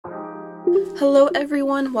Hello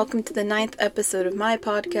everyone, welcome to the 9th episode of my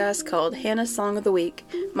podcast called Hannah's Song of the Week.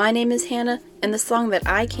 My name is Hannah, and the song that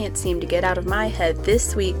I can't seem to get out of my head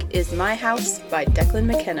this week is My House by Declan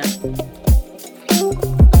McKenna.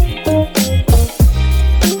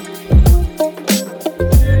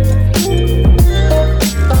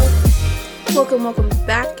 Welcome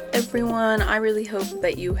back everyone. I really hope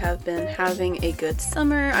that you have been having a good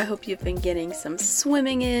summer. I hope you've been getting some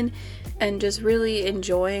swimming in and just really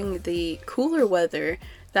enjoying the cooler weather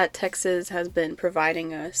that Texas has been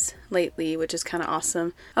providing us lately, which is kind of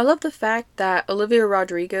awesome. I love the fact that Olivia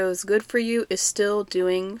Rodrigo's Good For You is still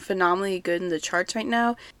doing phenomenally good in the charts right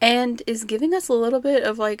now and is giving us a little bit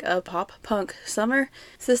of like a pop punk summer.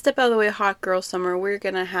 So step out of the way, hot girl summer, we're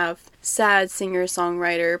gonna have sad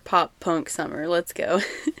singer-songwriter pop punk summer. Let's go.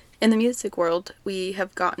 In the music world, we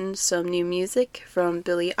have gotten some new music from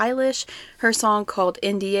Billie Eilish. Her song called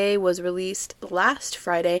NDA was released last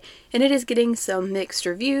Friday, and it is getting some mixed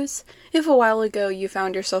reviews. If a while ago you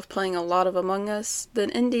found yourself playing a lot of Among Us,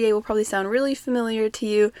 then NDA will probably sound really familiar to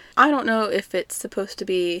you. I don't know if it's supposed to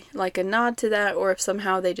be like a nod to that or if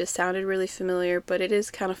somehow they just sounded really familiar, but it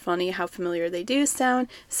is kind of funny how familiar they do sound.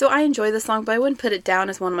 So I enjoy the song, but I wouldn't put it down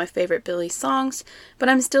as one of my favorite Billie songs. But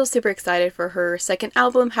I'm still super excited for her second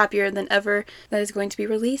album, Happier Than Ever, that is going to be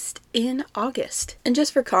released in August. And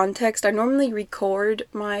just for context, I normally record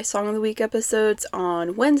my Song of the Week episodes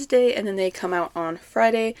on Wednesday and then they come out on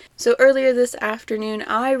Friday. So earlier this afternoon,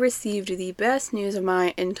 I received the best news of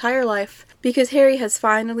my entire life because Harry has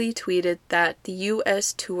finally tweeted that the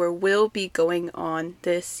US tour will be going on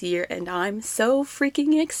this year, and I'm so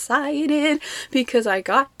freaking excited because I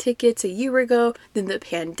got tickets a year ago, then the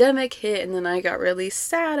pandemic hit, and then I got really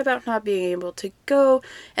sad about not being able to go,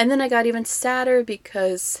 and then I got even sadder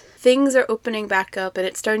because things are opening back up and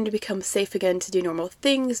it's starting to become safe again to do normal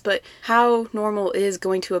things, but how normal is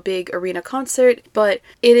going to a big arena concert? But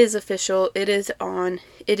it is official, it is on,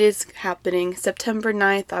 it is happening. September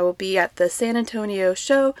 9th, I will be at the San Antonio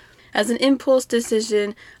show. As an impulse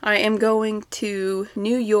decision, I am going to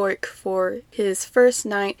New York for his first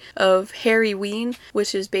night of Harryween,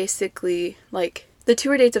 which is basically like the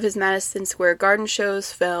tour dates of his Madison Square Garden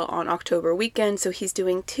shows fell on October weekend, so he's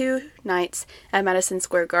doing 2 nights at Madison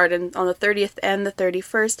Square Garden on the 30th and the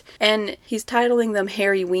 31st, and he's titling them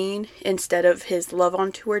Harryween instead of his Love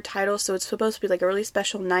on Tour title, so it's supposed to be like a really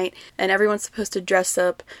special night, and everyone's supposed to dress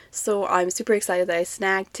up, so I'm super excited that I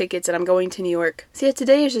snagged tickets and I'm going to New York. So yeah,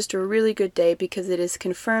 today is just a really good day because it is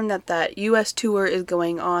confirmed that that US tour is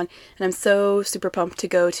going on, and I'm so super pumped to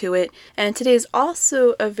go to it. And today is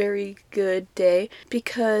also a very good day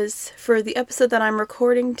because for the episode that I'm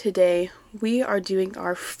recording today, we are doing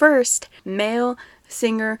our first male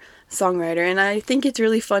singer-songwriter, and I think it's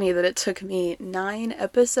really funny that it took me 9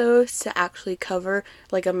 episodes to actually cover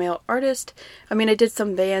like a male artist. I mean, I did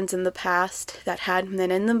some bands in the past that had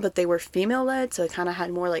men in them, but they were female-led, so it kind of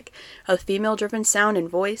had more like a female-driven sound and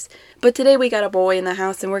voice. But today we got a boy in the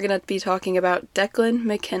house, and we're going to be talking about Declan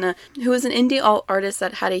McKenna, who is an indie alt artist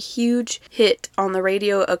that had a huge hit on the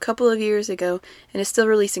radio a couple of years ago, and is still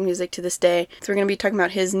releasing music to this day. So we're going to be talking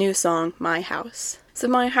about his new song, My House. So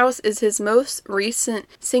My House is his most recent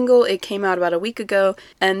single. It came out about a week ago,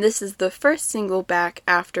 and this is the first single back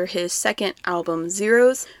after his second album,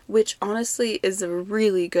 Zeros, which honestly is a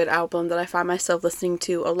really good album that I find myself listening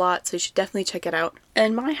to a lot, so you should definitely check it out.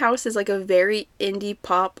 And My House is like a very indie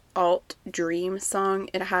pop alt dream song.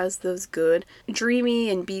 It has those good dreamy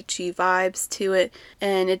and beachy vibes to it,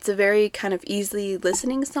 and it's a very kind of easily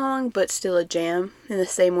listening song, but still a jam in the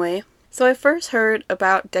same way. So I first heard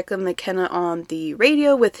about Declan McKenna on the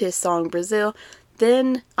radio with his song Brazil.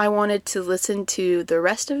 Then I wanted to listen to the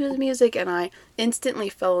rest of his music, and I instantly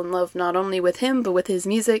fell in love not only with him, but with his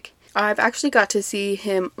music. I've actually got to see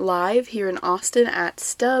him live here in Austin at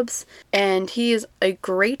Stubbs, and he is a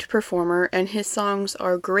great performer, and his songs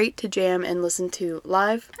are great to jam and listen to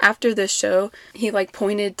live. After this show, he like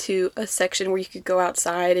pointed to a section where you could go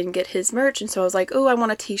outside and get his merch, and so I was like, oh, I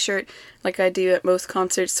want a t-shirt like I do at most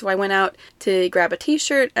concerts. So I went out to grab a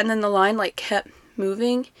t-shirt, and then the line like kept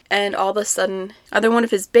moving, and all of a sudden either one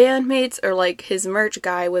of his bandmates or like his merch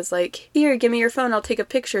guy was like, here, give me your phone, I'll take a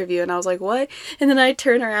picture of you. And I was like, what? And then I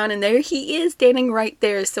turn around and there he is standing right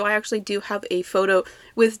there. So I actually do have a photo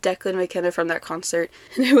with Declan McKenna from that concert,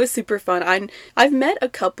 and it was super fun. I've met a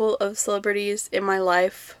couple of celebrities in my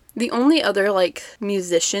life The only other, like,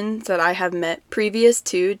 musicians that I have met previous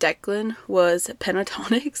to Declan was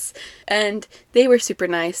Pentatonix, and they were super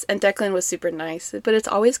nice, and Declan was super nice, but it's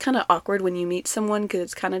always kind of awkward when you meet someone, because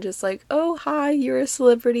it's kind of just like, oh, hi, you're a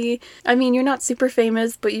celebrity. I mean, you're not super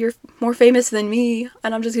famous, but you're more famous than me,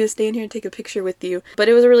 and I'm just gonna stand here and take a picture with you. But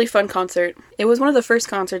it was a really fun concert. It was one of the first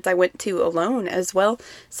concerts I went to alone as well,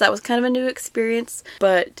 so that was kind of a new experience,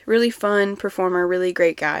 but really fun performer, really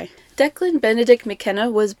great guy. Declan Benedict McKenna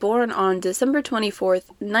was born on December 24th,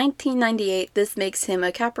 1998. This makes him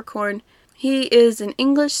a Capricorn. He is an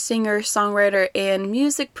English singer, songwriter, and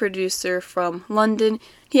music producer from London.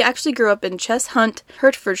 He actually grew up in Cheshunt,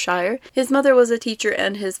 Hertfordshire. His mother was a teacher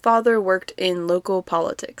and his father worked in local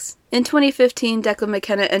politics. In 2015, Declan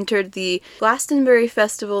McKenna entered the Glastonbury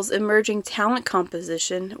Festival's Emerging Talent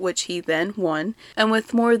Competition, which he then won, and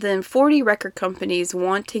with more than 40 record companies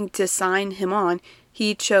wanting to sign him on,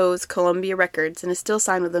 he chose Columbia Records and is still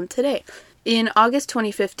signed with them today. In August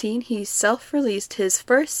 2015, he self-released his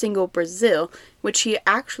first single, Brazil, which he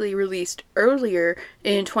actually released earlier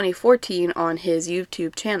in 2014 on his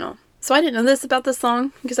YouTube channel. So I didn't know this about the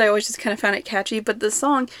song, because I always just kind of found it catchy, but the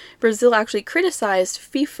song, Brazil, actually criticized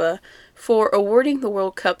FIFA for awarding the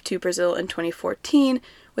World Cup to Brazil in 2014,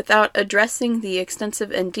 without addressing the extensive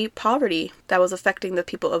and deep poverty that was affecting the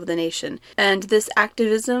people of the nation. And this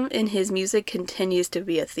activism in his music continues to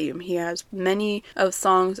be a theme. He has many of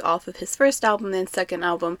songs off of his first album and second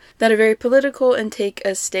album that are very political and take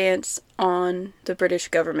a stance on the British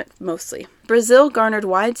government, mostly. Brazil garnered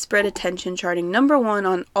widespread attention, charting #1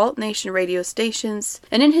 on alt nation radio stations,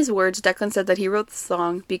 and in his words, Declan said that he wrote the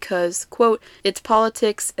song because, quote, it's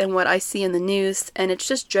politics and what I see in the news, and it's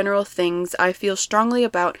just general things I feel strongly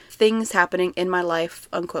about, things happening in my life,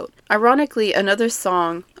 unquote. Ironically, another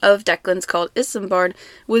song of Declan's called Isambard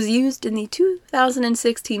was used in the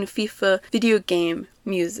 2016 FIFA video game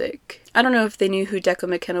music. I don't know if they knew who Declan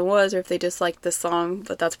McKenna was or if they just liked the song,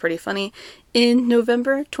 but that's pretty funny. In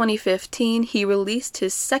November 2015, he released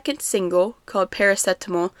his second single called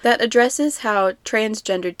Paracetamol that addresses how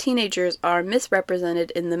transgendered teenagers are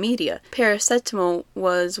misrepresented in the media. Paracetamol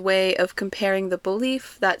was a way of comparing the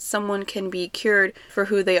belief that someone can be cured for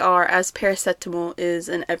who they are, as paracetamol is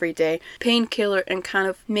an everyday painkiller, and kind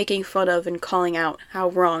of making fun of and calling out how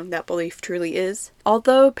wrong that belief truly is.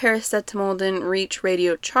 Although Paracetamol didn't reach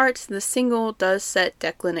radio charts, the single does set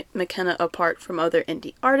Declan McKenna apart from other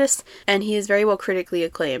indie artists, and he is very well critically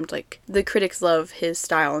acclaimed. Like, the critics love his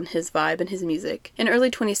style and his vibe and his music. In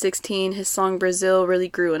early 2016, his song Brazil really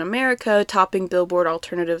grew in America, topping Billboard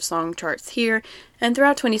alternative song charts here. And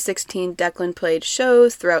throughout 2016, Declan played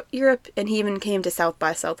shows throughout Europe, and he even came to South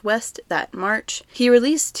by Southwest that March. He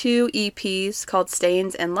released 2 EPs called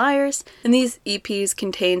Stains and Liars, and these EPs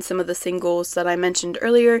contain some of the singles that I mentioned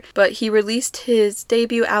earlier, but he released his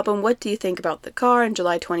debut album, What Do You Think About the Car, in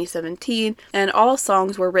July 2017, and all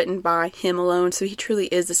songs were written by him alone, so he truly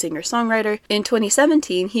is a singer-songwriter. In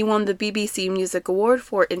 2017, he won the BBC Music Award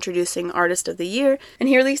for Introducing Artist of the Year, and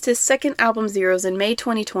he released his second album, Zeros, in May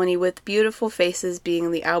 2020, with Beautiful Faces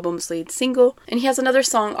being the album's lead single, and he has another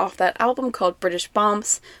song off that album called British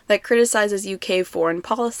Bombs that criticizes UK foreign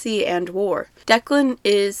policy and war. Declan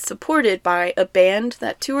is supported by a band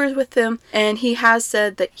that tours with him, and he has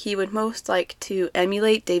said that he would most like to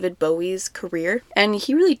emulate David Bowie's career, and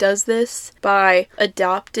he really does this by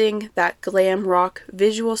adopting that glam rock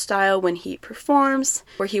visual style when he performs,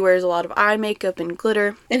 where he wears a lot of eye makeup and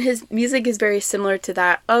glitter, and his music is very similar to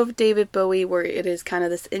that of David Bowie, where it is kind of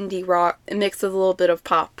this indie rock mixed with a little bit of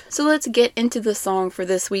pop. So let's get into the song for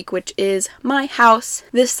this week, which is My House.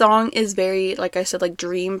 This song is very, like I said, like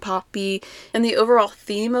dream poppy, and the overall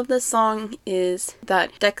theme of this song is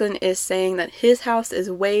that Declan is saying that his house is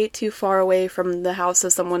way too far away from the house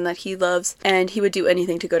of someone that he loves, and he would do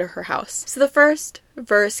anything to go to her house. So the first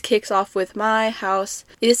verse kicks off with, my house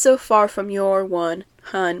is so far from your one,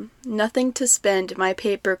 hun, nothing to spend my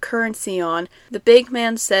paper currency on. The big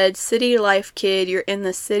man said, city life kid, you're in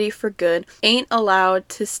the city for good. Ain't allowed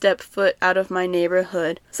to step foot out of my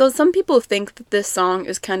neighborhood. So some people think that this song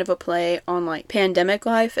is kind of a play on like pandemic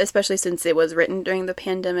life, especially since it was written during the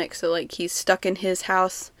pandemic. So like he's stuck in his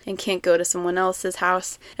house and can't go to someone else's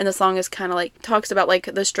house, and the song is kind of like talks about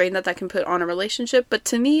like the strain that can put on a relationship. But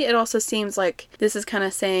to me it also seems like this is kind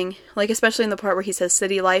of saying, like, especially in the part where he says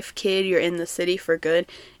city life kid, you're in the city for good,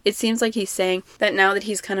 it seems like he's saying that now that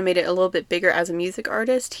he's kind of made it a little bit bigger as a music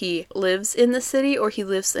artist, he lives in the city, or he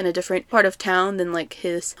lives in a different part of town than like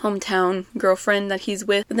his hometown girlfriend that he's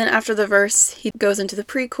with. And then after the verse, he goes into the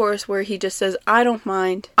pre-chorus where he just says, I don't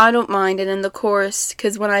mind, and in the chorus,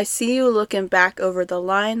 cause when I see you looking back over the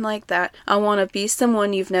line like that, I wanna be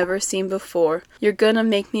someone you've never seen before. You're gonna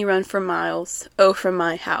make me run for miles, oh, from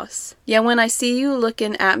my house. Yeah, when I see you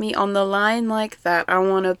looking at me on the line like that, I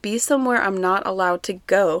wanna be somewhere I'm not allowed to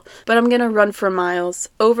go, but I'm gonna run for miles,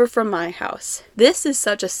 over from my house. This is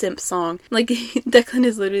such a simp song. Like, Declan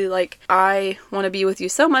is literally like, I wanna be with you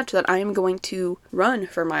so much that I am going to run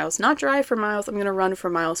for miles, not drive for miles, I'm gonna run for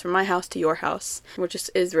miles from my house to your house, which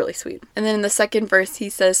is really sweet. And then in the second verse, he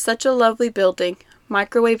says, such a lovely building,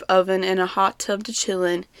 microwave oven and a hot tub to chill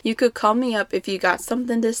in. You could call me up if you got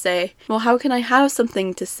something to say. Well, how can I have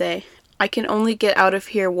something to say? I can only get out of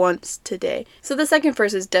here once today. So the second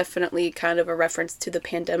verse is definitely kind of a reference to the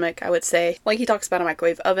pandemic, I would say. Like, he talks about a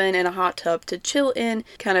microwave oven and a hot tub to chill in,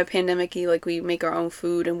 kind of pandemic-y, like we make our own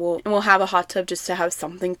food and we'll have a hot tub just to have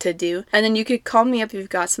something to do. And then you could call me up if you've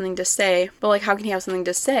got something to say, but like, how can you have something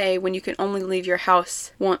to say when you can only leave your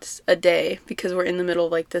house once a day, because we're in the middle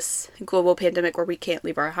of like this global pandemic where we can't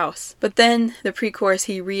leave our house. But then the pre-chorus,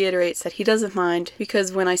 he reiterates that he doesn't mind,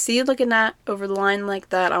 because when I see you looking at over the line like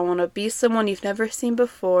that, I want to be someone you've never seen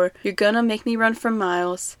before. You're gonna make me run for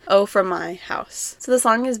miles, oh, from my house. So the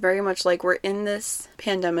song is very much like, we're in this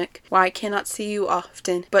pandemic where I cannot see you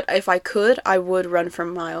often, but if I could, I would run for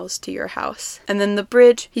miles to your house. And then the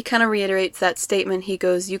bridge, he kind of reiterates that statement. He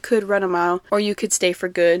goes, you could run a mile, or you could stay for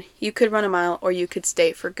good. You could run a mile, or you could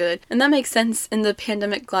stay for good. And that makes sense in the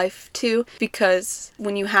pandemic life too, because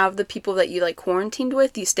when you have the people that you like quarantined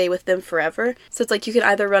with, you stay with them forever. So it's like, you can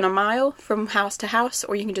either run a mile from house to house,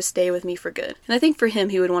 or you can just stay with me for good. And I think for him,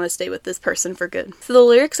 he would want to stay with this person for good. So the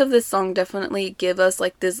lyrics of this song definitely give us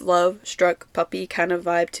like this love-struck puppy kind of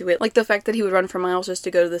vibe to it. Like the fact that he would run for miles just to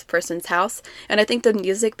go to this person's house. And I think the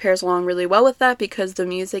music pairs along really well with that, because the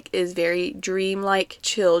music is very dream-like,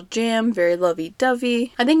 chill jam, very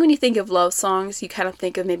lovey-dovey. I think when you think of love songs, you kind of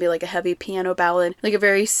think of maybe like a heavy piano ballad, like a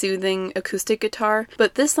very soothing acoustic guitar.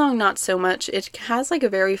 But this song, not so much. It has like a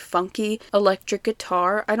very funky electric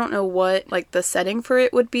guitar. I don't know what like the setting for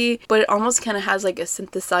it would be, but it almost kind of has like a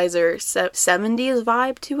synthesizer 70s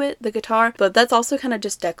vibe to it, the guitar. But that's also kind of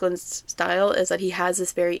just Declan's style, is that he has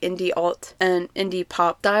this very indie alt and indie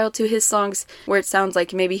pop style to his songs, where it sounds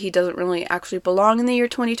like maybe he doesn't really actually belong in the year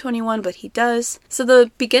 2021, but he does. So the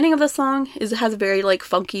beginning of the song has a very like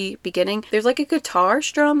funky beginning. There's like a guitar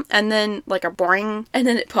strum and then like a boing, and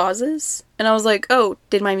then it pauses. And I was like, oh,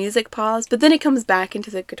 did my music pause? But then it comes back into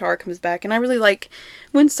the guitar comes back. And I really like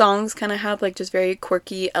when songs kind of have like just very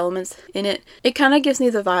quirky elements in it. It kind of gives me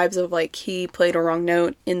the vibes of like he played a wrong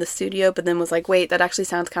note in the studio, but then was like, wait, that actually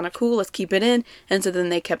sounds kind of cool. Let's keep it in. And so then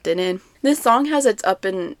they kept it in. This song has its up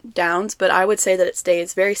and downs, but I would say that it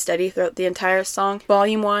stays very steady throughout the entire song,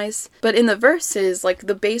 volume-wise. But in the verses, like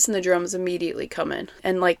the bass and the drums immediately come in.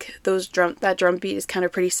 And like that drum beat is kind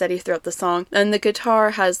of pretty steady throughout the song. And the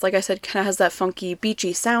guitar has, like I said, kind of has that funky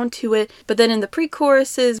beachy sound to it. But then in the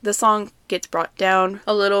pre-choruses, the song gets brought down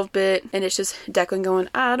a little bit, and it's just Declan going,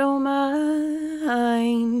 I don't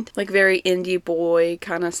mind, like very indie boy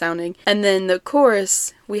kind of sounding. And then the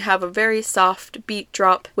chorus, we have a very soft beat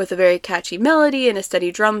drop with a very catchy melody and a steady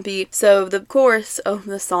drum beat. So the chorus of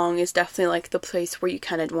the song is definitely like the place where you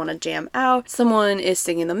kind of want to jam out. Someone is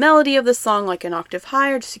singing the melody of the song like an octave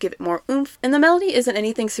higher just to give it more oomph. And the melody isn't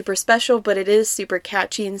anything super special, but it is super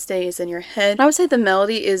catchy and stays in your head. I would say the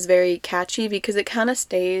melody is very catchy because it kind of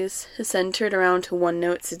stays centered around to one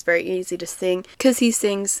note, so it's very easy to sing. Because he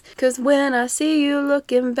sings, cause when I see you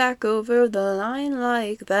looking back over the line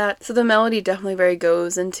like that. So the melody definitely very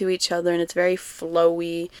goes into each other, and it's very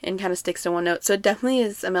flowy and kind of sticks to one note. So it definitely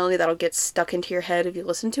is a melody that'll get stuck into your head if you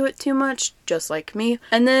listen to it too much, just like me.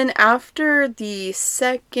 And then after the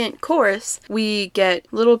second chorus, we get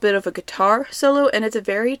a little bit of a guitar solo, and it's a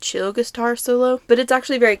very chill guitar solo, but it's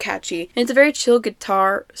actually very catchy. And it's a very chill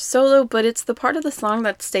guitar solo, but it's the part of the song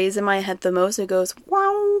that stays in my head the most. It goes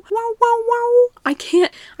wow, wow, wow, wow. I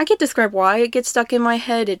can't describe why it gets stuck in my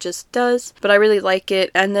head. It just does, but I really like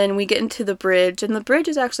it. And then we get into the bridge, and the bridge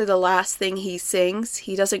is actually the last thing he sings.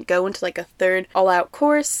 He doesn't go into like a third all-out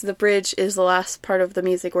chorus. The bridge is the last part of the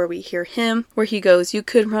music where we hear him, where he goes, you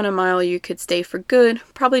could run a mile, you could stay for good.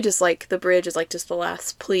 Probably just like the bridge is like just the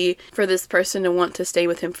last plea for this person to want to stay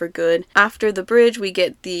with him for good. After the bridge, we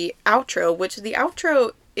get the outro, which the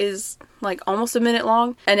outro is like almost a minute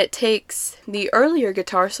long, and it takes the earlier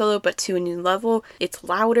guitar solo but to a new level. It's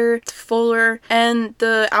louder, it's fuller, and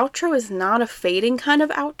the outro is not a fading kind of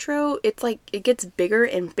outro. It's like it gets bigger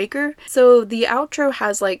and bigger. So the outro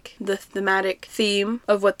has like the thematic theme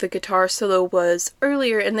of what the guitar solo was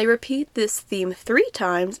earlier, and they repeat this theme 3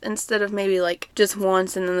 times instead of maybe like just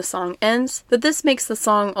once and then the song ends. But this makes the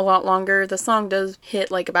song a lot longer. The song does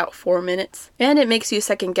hit like about 4 minutes, and it makes you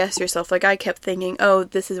second guess yourself. Like I kept thinking, oh,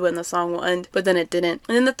 this is when the song will end, but then it didn't.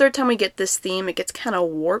 And then the third time we get this theme, it gets kind of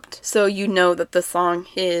warped, so you know that the song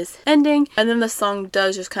is ending, and then the song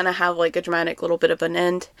does just kind of have like a dramatic little bit of an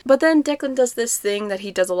end. But then Declan does this thing that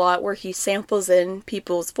he does a lot where he samples in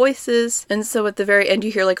people's voices, and so at the very end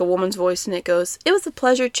you hear like a woman's voice and it goes, "It was a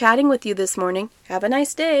pleasure chatting with you this morning. Have a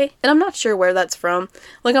nice day." And I'm not sure where that's from.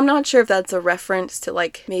 Like I'm not sure if that's a reference to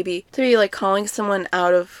like maybe to be like calling someone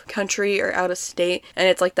out of country or out of state and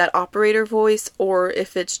it's like that operator voice, or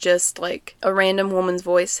if it's just like a random woman's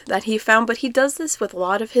voice that he found. But he does this with a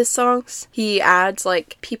lot of his songs. He adds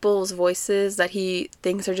like people's voices that he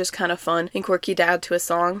thinks are just kind of fun and quirky to add to a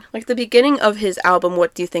song. Like the beginning of his album,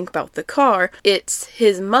 What Do You Think About the Car? It's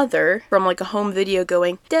his mother from like a home video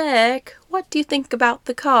going, "Deck, what do you think about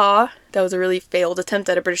the car?" That was a really failed attempt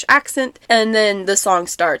at a British accent. And then the song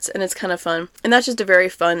starts and it's kind of fun. And that's just a very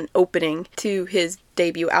fun opening to his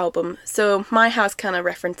debut album. So My House kind of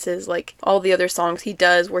references like all the other songs he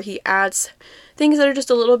does where he adds things that are just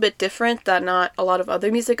a little bit different that not a lot of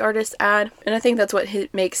other music artists add. And I think that's what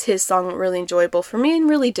makes his song really enjoyable for me and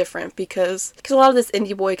really different, because a lot of this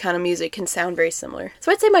indie boy kind of music can sound very similar.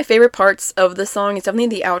 So I'd say my favorite parts of the song is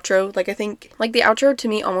definitely the outro. Like I think like the outro to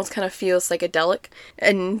me almost kind of feels psychedelic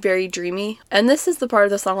and very dreamy. And this is the part of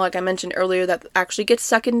the song, like I mentioned earlier, that actually gets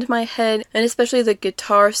stuck into my head, and especially the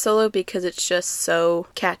guitar solo because it's just so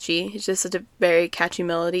catchy. It's just such a very catchy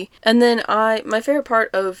melody. And then my favorite part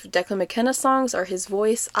of Declan McKenna's songs are his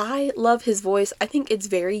voice. I love his voice. I think it's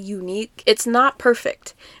very unique. It's not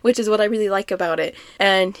perfect, which is what I really like about it.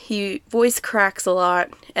 And he voice cracks a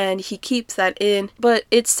lot and he keeps that in, but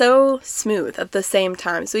it's so smooth at the same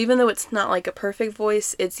time. So even though it's not like a perfect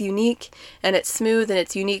voice, it's unique and it's smooth and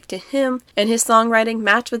it's unique to him, and his songwriting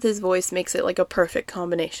matched with his voice makes it like a perfect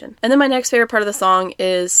combination. And then my next favorite part of the song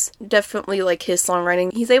is definitely like his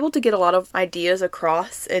songwriting. He's able to get a lot of ideas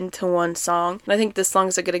across into one song, and I think this song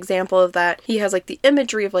is a good example of that. He has like the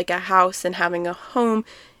imagery of like a house and having a home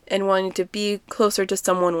and wanting to be closer to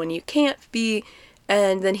someone when you can't be.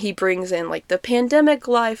 And then he brings in like the pandemic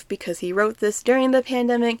life because he wrote this during the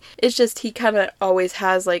pandemic. It's just he kind of always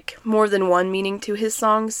has like more than one meaning to his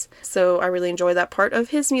songs. So I really enjoy that part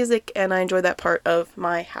of his music, and I enjoy that part of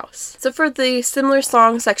My House. So for the similar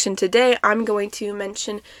song section today, I'm going to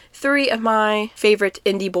mention 3 of my favorite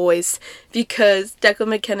indie boys, because Declan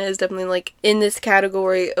McKenna is definitely like in this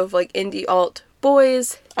category of like indie alt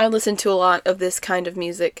boys. I listen to a lot of this kind of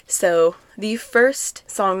music. So the first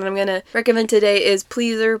song that I'm going to recommend today is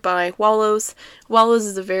Pleaser by Wallows. Wallows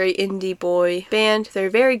is a very indie boy band. They're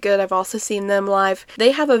very good. I've also seen them live.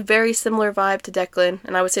 They have a very similar vibe to Declan,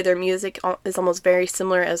 and I would say their music is almost very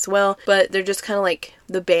similar as well, but they're just kind of like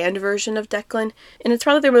the band version of Declan. And it's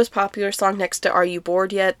probably their most popular song next to Are You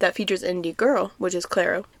Bored Yet? That features indie girl, which is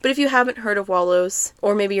Clairo. But if you haven't heard of Wallows,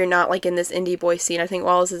 or maybe you're not like in this indie boy scene, I think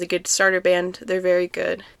Wallows is a good starter band. They're very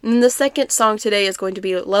good. And the second song today is going to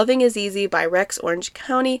be Loving Is Easy by Rex Orange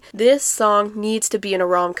County. This song needs to be in a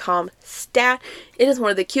rom-com stat. It is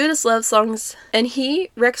one of the cutest love songs, and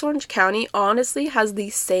Rex Orange County, honestly has the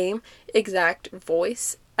same exact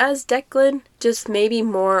voice as Declan, just maybe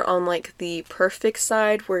more on like the perfect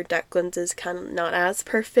side, where Declan's is kind of not as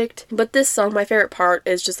perfect. But this song, my favorite part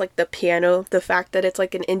is just like the piano, the fact that it's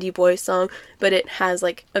like an indie boy song, but it has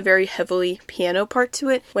like a very heavily piano part to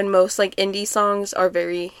it, when most like indie songs are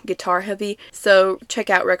very guitar heavy. So check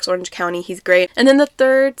out Rex Orange County, he's great. And then the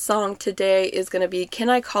third song today is going to be Can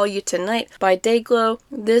I Call You Tonight by Dayglow.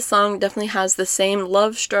 This song definitely has the same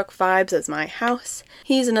love struck vibes as My House.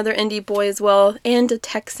 He's another indie boy as well, and a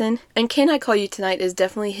Texan. And Can I Call You Tonight is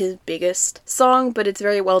definitely his biggest song, but it's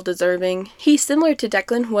very well deserving. He, similar to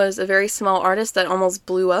Declan, was a very small artist that almost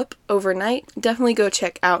blew up overnight. Definitely go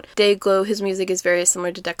check out Dayglow. His music is very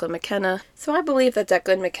similar to Declan McKenna. So I believe that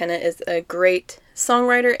Declan McKenna is a great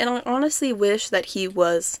songwriter, and I honestly wish that he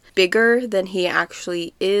was bigger than he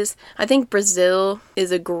actually is. I think Brazil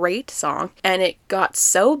is a great song, and it got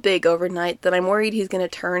so big overnight that I'm worried he's going to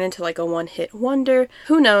turn into like a one-hit wonder.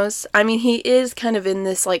 Who knows? I mean, he is kind of in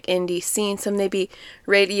this like indie scene, so maybe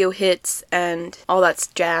radio hits and all that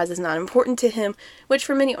jazz is not important to him, which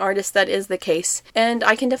for many artists that is the case. And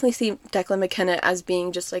I can definitely see Declan McKenna as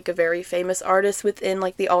being just like a very famous artist within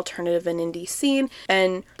like the alternative and indie scene,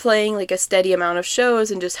 and playing like a steady amount of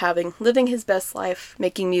shows and just living his best life,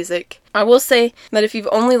 making music. I will say that if you've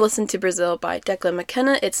only listened to Brazil by Declan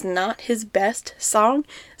McKenna, it's not his best song,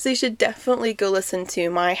 so you should definitely go listen to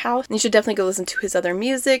My House. You should definitely go listen to his other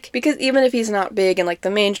music, because even if he's not big in like the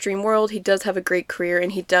mainstream world, he does have a great career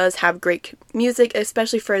and he does have great music,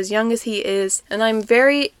 especially for as young as he is, and I'm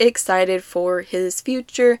very excited for his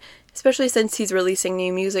future, especially since he's releasing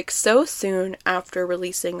new music so soon after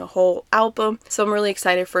releasing a whole album. So I'm really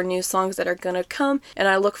excited for new songs that are gonna come, and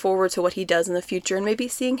I look forward to what he does in the future and maybe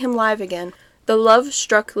seeing him live again. The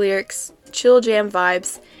love-struck lyrics, chill jam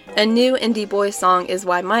vibes, and new indie boy song is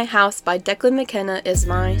why My House by Declan McKenna is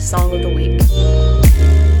my song of the week.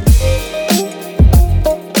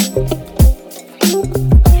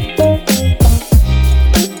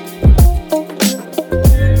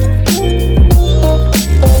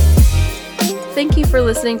 Thank you for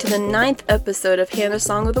listening to the 9th episode of Hannah's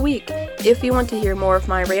Song of the Week. If you want to hear more of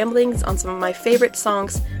my ramblings on some of my favorite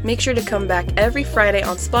songs, make sure to come back every Friday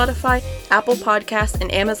on Spotify, Apple Podcasts,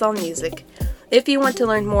 and Amazon Music. If you want to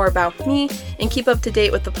learn more about me and keep up to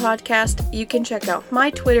date with the podcast, you can check out my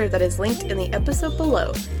Twitter that is linked in the episode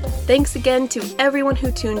below. Thanks again to everyone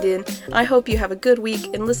who tuned in. I hope you have a good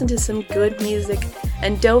week and listen to some good music.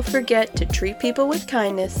 And don't forget to treat people with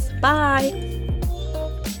kindness. Bye!